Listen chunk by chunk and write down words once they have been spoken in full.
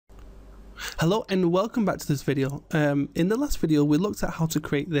Hello and welcome back to this video. In the last video we looked at how to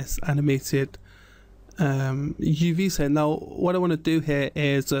create this animated UV set. Now what I want to do here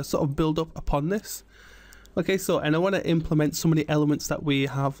is sort of build up upon this. Okay, and I want to implement some of the elements that we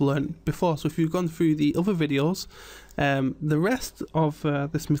have learned before. So if you've gone through the other videos, the rest of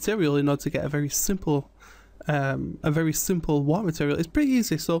this material, in order to get a very simple water material, is pretty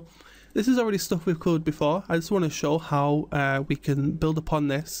easy. So this is already stuff we've covered before. I just want to show how we can build upon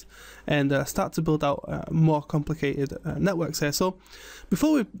this and start to build out more complicated networks here. So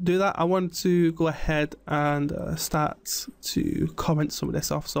before we do that, I want to go ahead and start to comment some of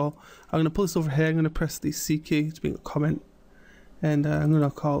this off. So I'm going to pull this over here. I'm going to press the C key to make a comment, and I'm going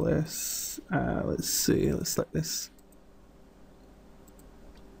to call this, let's select this.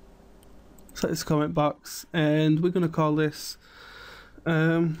 Select this comment box, and we're going to call this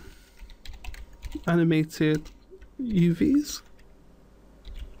animated UVs.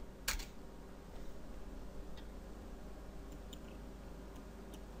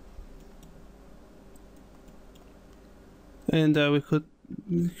 And we could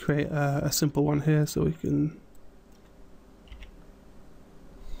create a simple one here, so we can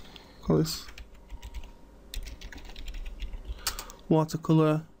call this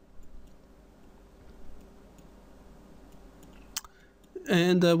watercolor.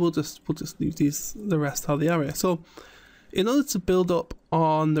 And we'll just leave the rest how they are here. So in order to build up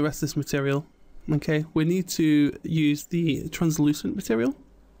on the rest of this material, okay, we need to use the translucent material.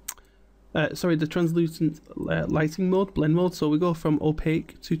 The translucent lighting mode, blend mode. So we go from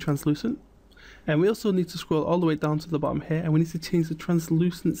opaque to translucent, and we also need to scroll all the way down to the bottom here, and we need to change the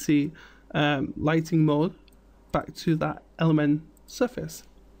translucency lighting mode back to that element surface.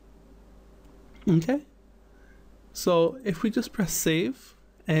 Okay. So if we just press save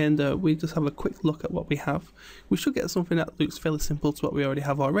and we just have a quick look at what we have, we should get something that looks fairly simple to what we already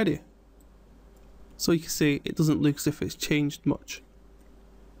have already. So you can see it doesn't look as if it's changed much.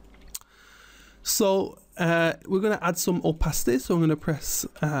 So we're going to add some opacity. So I'm going to press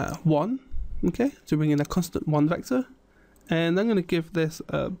 1, okay, to bring in a constant 1 vector. And I'm going to give this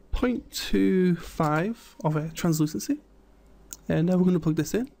a 0.25 of a translucency. And we're going to plug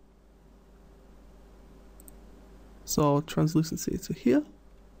this in. So translucency to here.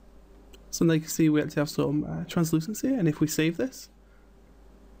 So now you can see we actually have some translucency, and if we save this,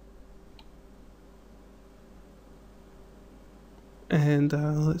 and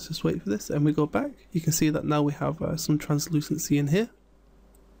let's just wait for this, and we go back, you can see that now we have some translucency in here.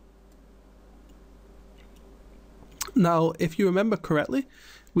 Now if you remember correctly,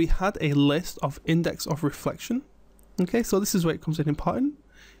 we had a list of index of reflection. Okay, so this is where it comes in important.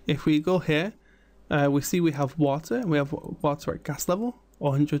 If we go here, we see we have water, and we have water at gas level,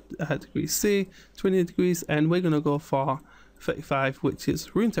 100 degrees C, 20 degrees, and we're going to go for 35, which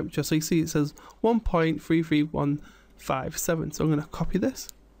is room temperature. So you see it says 1.33157. So I'm going to copy this,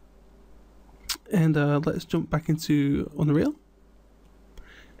 and let's jump back into Unreal,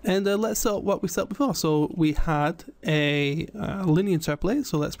 and let's set up what we set up before. So we had a linear interplay,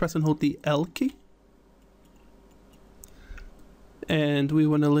 so let's press and hold the L key. And we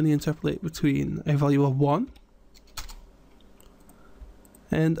want to linear interpolate between a value of 1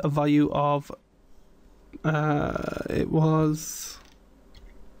 and a value of it was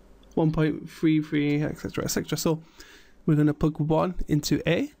 1.33, etc, etc. So we're going to plug 1 into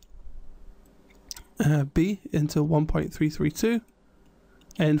A, B into 1.332,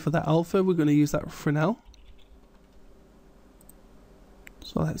 and for that alpha we're going to use that Fresnel.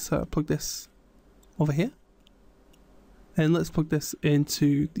 So let's plug this over here. And let's plug this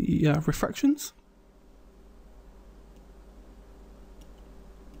into the refractions.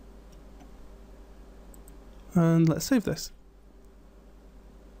 And let's save this.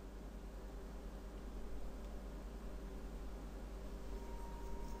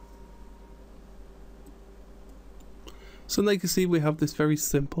 So now you can see we have this very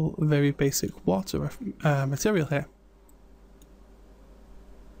simple, very basic water material here.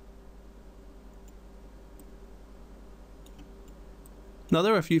 Now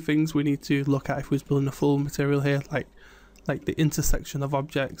there are a few things we need to look at if we're building a full material here, like the intersection of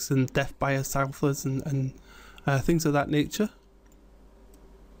objects and depth bias alphas and things of that nature.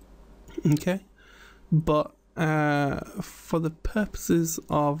 Okay, but for the purposes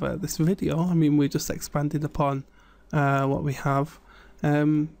of this video, I mean, we just expanded upon what we have.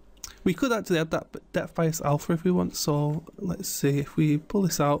 We could actually add that depth bias alpha if we want. So let's see if we pull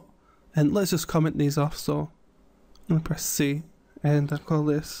this out, and let's just comment these off. So I'm going to press C. And I'll call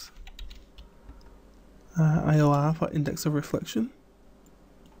this IOR for index of reflection.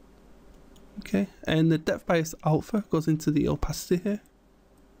 Okay, and the depth bias alpha goes into the opacity here.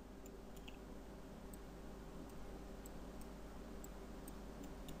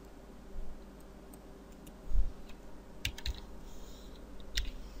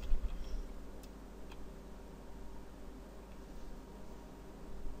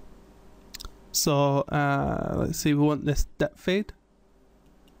 So let's see, we want this depth fade,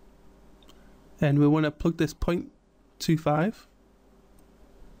 and we want to plug this 0.25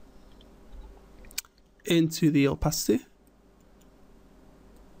 into the opacity,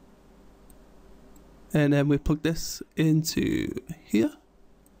 and then we plug this into here,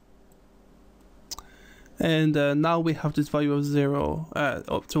 and now we have this value of 0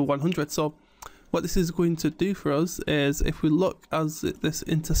 up to 100. So what this is going to do for us is, if we look as this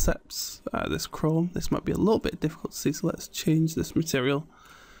intercepts this chrome, this might be a little bit difficult to see, so let's change this material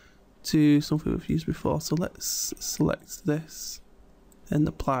to something we've used before. So let's select this and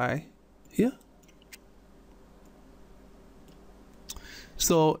apply here.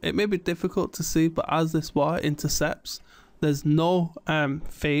 So it may be difficult to see, but as this water intercepts, there's no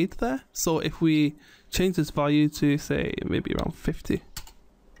fade there. So if we change this value to, say, maybe around 50,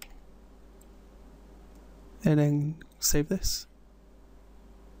 and then save this.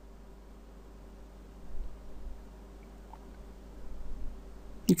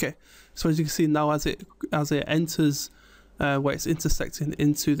 Okay, so as you can see now, as it enters where it's intersecting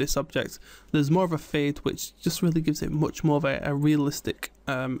into this object, there's more of a fade, which just really gives it much more of a realistic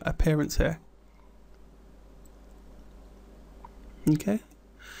appearance here. Okay,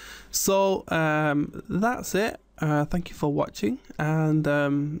 so that's it. Thank you for watching,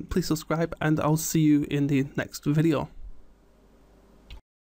 and please subscribe, and I'll see you in the next video.